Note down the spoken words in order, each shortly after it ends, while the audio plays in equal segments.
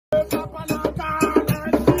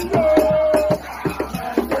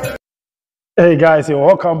Hey guys,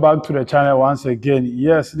 welcome back to the channel once again.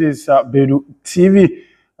 Yes, this is Bedu TV.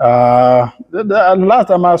 The last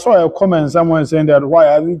time I saw a comment, someone saying that why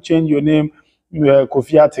have you changed your name?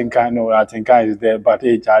 Kofi Atinka, no, Atinka is there, but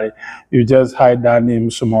hey, Charlie, you just hide that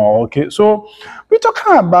name small. Okay, so we're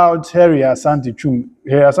talking about Harry Asante Twum.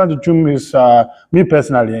 Harry Asante Twum is me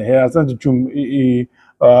personally. Harry Asante Twum,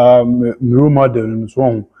 role model.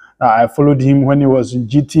 So I followed him when he was in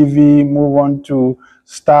GTV. Move on to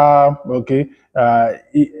Star. Okay.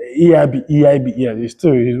 EIB, yeah,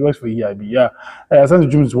 he works for EIB, yeah. Asante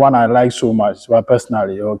Twum is one I like so much, well,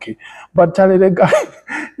 personally, okay. But Charlie, the guy,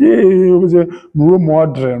 he was a role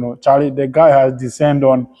model, you know. Charlie, the guy has descended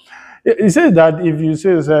on. He says that if you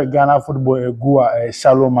say Ghana football, a Gua, a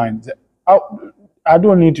shallow mind, I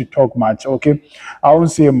don't need to talk much, okay? I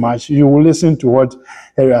won't say much. You will listen to what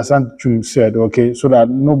Harry Asante Twum said, okay? So that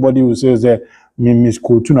nobody will say that me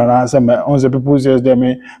misquote and answer me. On the people says that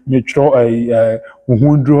me throw a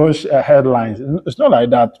headlines. It's not like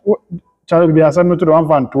that. Charlie be asking me to the one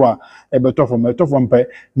fan to a better from pay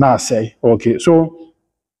now say okay. So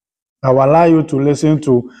I will allow you to listen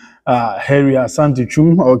to Harry Asante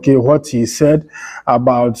Twum, okay, what he said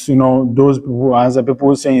about those people, as the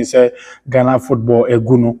people saying he said Ghana football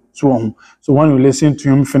eguno. So when you listen to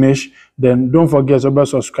him finish, then don't forget to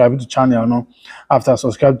subscribe to the channel. No, after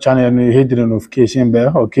subscribe to the channel, you hit the notification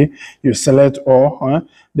bell. Okay, you select all.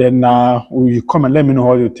 Then you come and let me know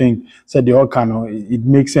what you think. Said the all it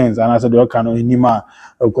makes sense, and I said the all inima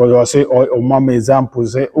because I say or mama example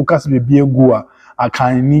say ukas be a gua. I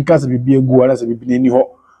can nikas be a gua. That's be any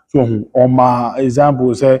ho. So on my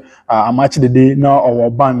example say I'm actually the day now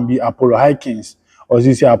our band be Apollo Hikings or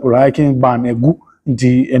this Apollo Hikings band a good.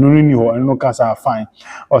 The enoniho and no are fine.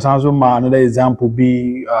 Or some another example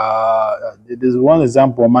be there's one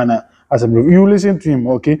example man as you listen to him,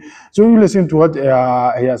 okay? So you listen to what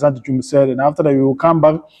Asante Twum said, and after that we will come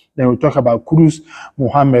back. Then we'll talk about Kudus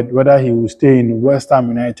Mohammed, whether he will stay in West Ham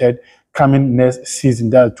United coming next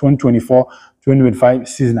season, that 2024-2025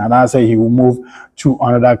 season, and I say he will move to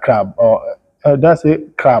another club or that's a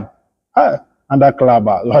club, another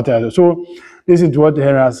club. So. Listen to what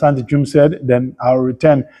Harry Asante Twum said, then I'll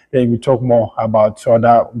return. Then we talk more about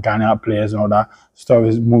other Ghana players and other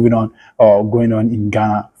stories moving on or going on in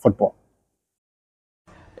Ghana football.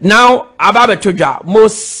 Now, about Toja,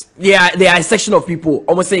 most there are a section of people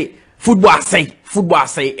almost say football. I say.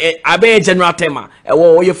 I be a general tema.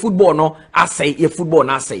 Or your football no, I say your football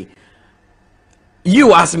not say.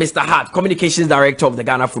 You as Mr. Hart, communications director of the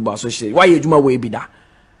Ghana Football Association, why you do my way be that?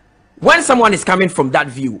 When someone is coming from that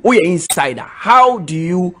view, or you're insider, how do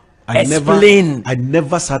you explain? I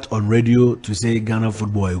never sat on radio to say Ghana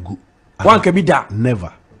football is good. One can be that.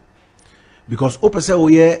 Never. Because opposite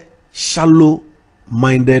we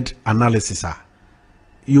shallow-minded analysis.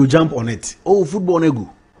 You jump on it. Oh, football is good.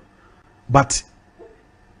 But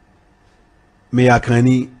me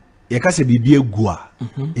akani yakase bibi egua.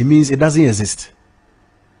 It means it doesn't exist.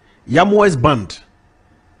 Yamo's band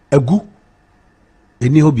egu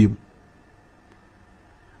eni hobi.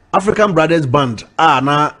 African Brothers Band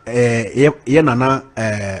na ye nana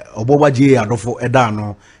oboba je adofo eda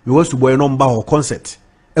no me was to boy no mba ho concert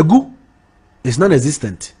egu is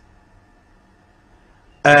non-existent.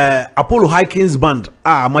 Apollo Hikings Band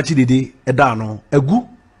amachi dede eda no egu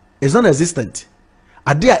is non-existent.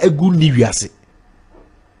 Ade a egu ni wiase.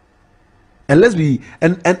 And let's be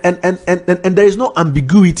and there is no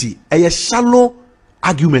ambiguity, a shallow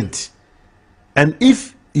argument. And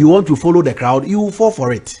if you want to follow the crowd, you will fall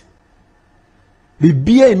for it. The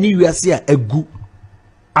beer ni we say egu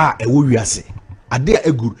ewo we say ade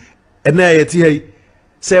egu ena yeti hey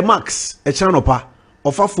say Max e chanopa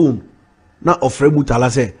offer phone na offer mutala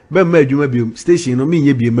say be ma adwuma biom station no me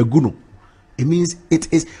nye bi magu no. It means it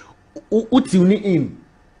is utuni in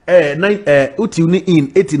utuni in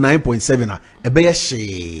 89.7 na e be ye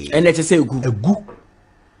she and let say egu.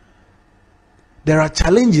 There are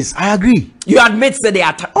challenges. I agree. You admit that there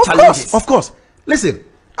are challenges. Of course. Listen,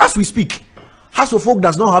 as we speak, House of Folk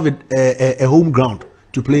does not have a home ground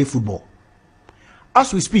to play football.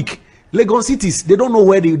 As we speak, Legon cities, they don't know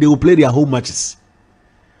where they will play their home matches.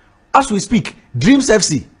 As we speak, Dreams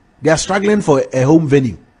FC, they are struggling for a home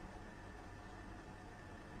venue.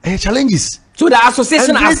 Challenges. So the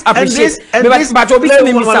association appreciates. And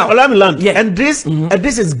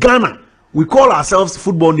this is Ghana. We call ourselves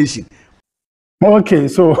Football Nation. Okay,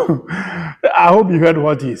 so I hope you heard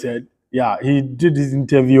what he said. Yeah, he did this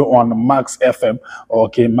interview on Max FM.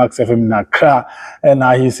 Okay, Max FM in Accra. And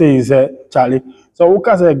he said, Charlie, so who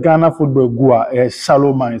can say Ghana football go a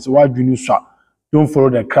shallow man? So why do you don't follow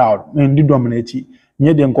the crowd? And you dominate.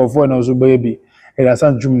 Near the comfort and also baby.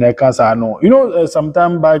 Asante Twum na kasa no. You know,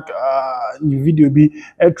 sometime back the video be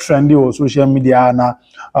a trendy on social media na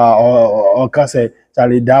or kase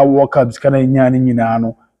Charlie that World Cups kana nyane nyina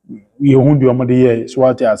no. You won't do amade here so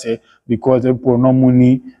what I say because people no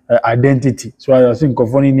money identity. So I think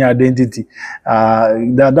of any identity.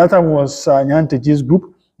 That time was Nyantechi's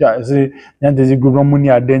group. Yeah, I say Nyantechi's group no money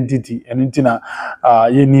identity and anything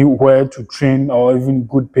you need where to train or even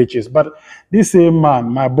good pitches. But this same man,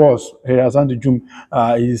 my boss, Asante Twum,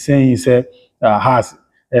 is saying he said has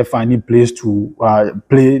a finding place to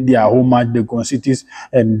play their home match, the Gon Cities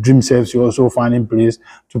and Dream Saves also finding place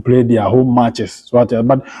to play their home matches. So,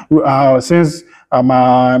 but since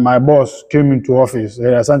my boss came into office,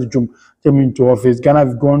 Asante Twum came into office, Ghana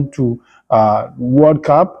have gone to World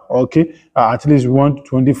Cup, okay, at least we won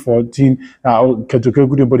 2014,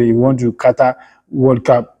 but we want to Qatar World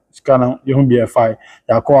Cup. Kana you won't be a fight.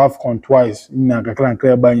 You call AFCON twice. Na kakra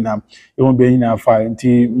clear by na you won't be in a fight.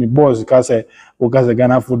 Until my boss kase because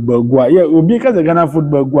Ghana football go. Yeah, because Ghana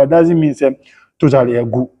football go doesn't mean say totally a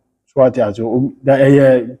good. So what I so that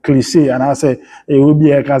a cliche and I say it will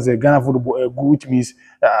be a case Ghana football a good, which means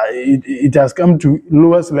it has come to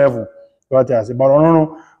lowest level. So what I say, but I don't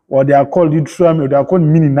know what they are called literally, they are called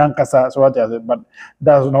mini nankasa. So what I say, but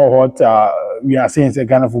that's not what we are saying. Say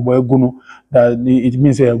Ghana football go that it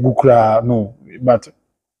means a good no, but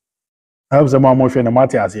I have some more in the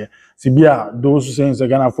matters here. Sibia, those saying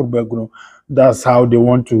Ghana football go, that's how they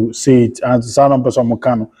want to say it. And some person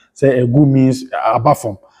Mokano say a good means a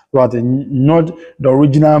from. But not the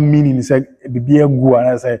original meaning is like be a good and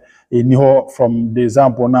I say from the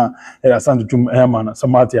example now Asante Twum Herman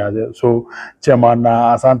Samatia so chairman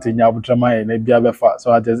Asante Nyabutrama and Biabefa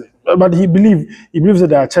so but he believes that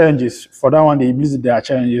there are challenges for that one he believes that there are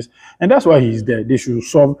challenges and that's why he's there. They should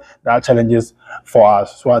solve that challenges for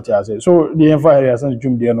us. So what I say. So the empire Asante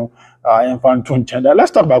Twum there no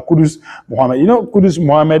let's talk about Kudus Mohammed. You know Kudus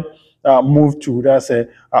Mohammed moved to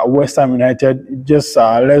West Ham United just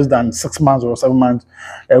less than 6 months or 7 months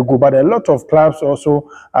ago. But a lot of clubs also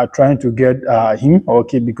are trying to get him,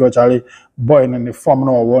 okay, because Charlie boy in the form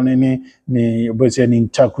no one any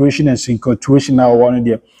integration and synchronization now one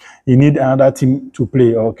there. You need another team to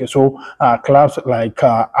play. Okay, so clubs like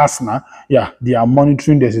Arsenal, yeah, they are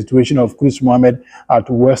monitoring the situation of Chris Mohammed at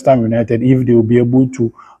West Ham United if they will be able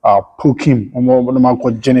to poke him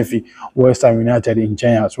Jennifer West Ham United in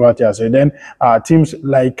China. So what I say. Then teams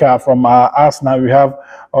like from Arsenal, we have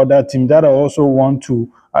other teams that also want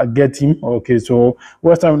to get him. Okay, so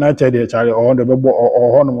West Ham United, actually, or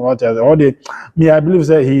the me, I believe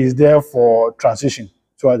that he is there for transition.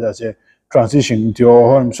 So what I say, transition into your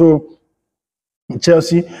home. So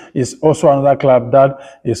Chelsea is also another club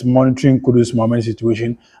that is monitoring Kudus Mohammed's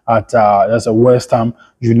situation at that's a West Ham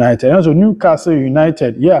United. And also Newcastle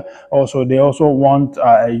United, yeah, also they also want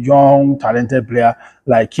a young, talented player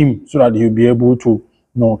like him so that he'll be able to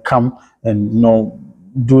come and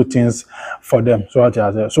do things for them.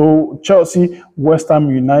 So Chelsea, West Ham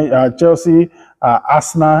United, Chelsea,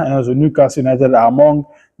 Arsenal, and also Newcastle United are among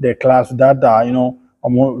the clubs that are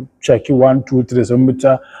I'm going to check you 1, 2, 3. So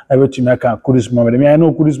everything I can Kudus Mohammed. I mean, I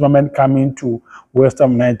know Kudus Mohammed coming to West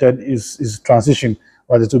Ham United is transition,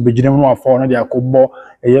 but it will be general for the Akobo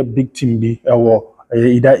a big team be or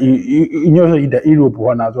either Europe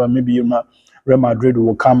one as well. Maybe Real Madrid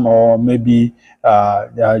will come, or maybe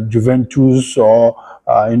Juventus or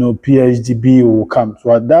PSGB will come.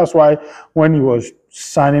 So that's why when he was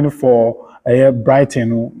signing for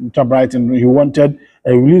Brighton, he wanted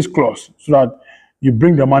a release clause so that you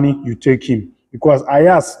bring the money, you take him. Because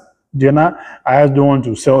Ayas don't want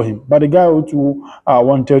to sell him. But the guy who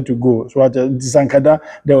wanted to go. So at Sankada,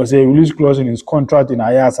 there was a release clause in his contract in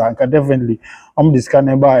Ayas. And definitely, this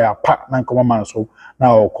kind of buy a pack. So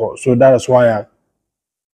now, so that's why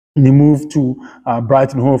he moved to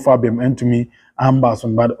Brighton, Hove Albion, and to me,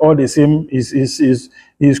 Amberson. But all the same,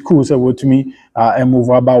 is cool. So to me, a move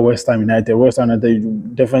about West Ham United. West Ham United is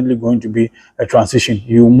definitely going to be a transition.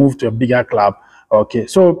 You move to a bigger club. Okay,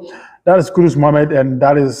 so that is Kudus Mohammed, and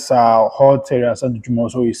that is how Terry Asante Twum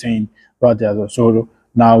also is saying about that. So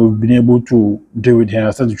now we've been able to deal with him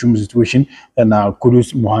Asante Twum's situation, and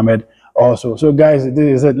Kudus Mohammed also. So guys, this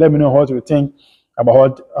is it. Let me know what you think about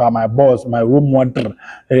what my boss, my role model,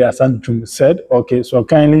 Asante Twum said. Okay, so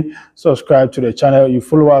kindly subscribe to the channel. You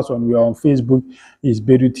follow us we are on Facebook, it's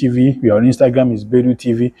Bedu TV. We are on Instagram, it's Bedu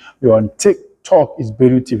TV. We are on TikTok, it's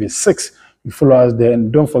Bedu TV 6. You follow us there,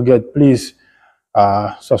 and don't forget, please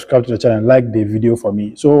subscribe to the channel, like the video for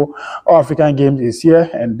me. So All African Games is here,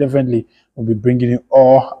 and definitely we'll be bringing you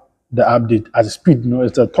all the update at speed.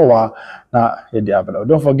 It's a tower. Now,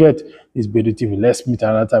 don't forget, it's Bedu TV. Let's meet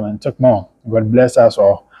another time and talk more. God bless us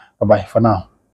all. Bye bye for now.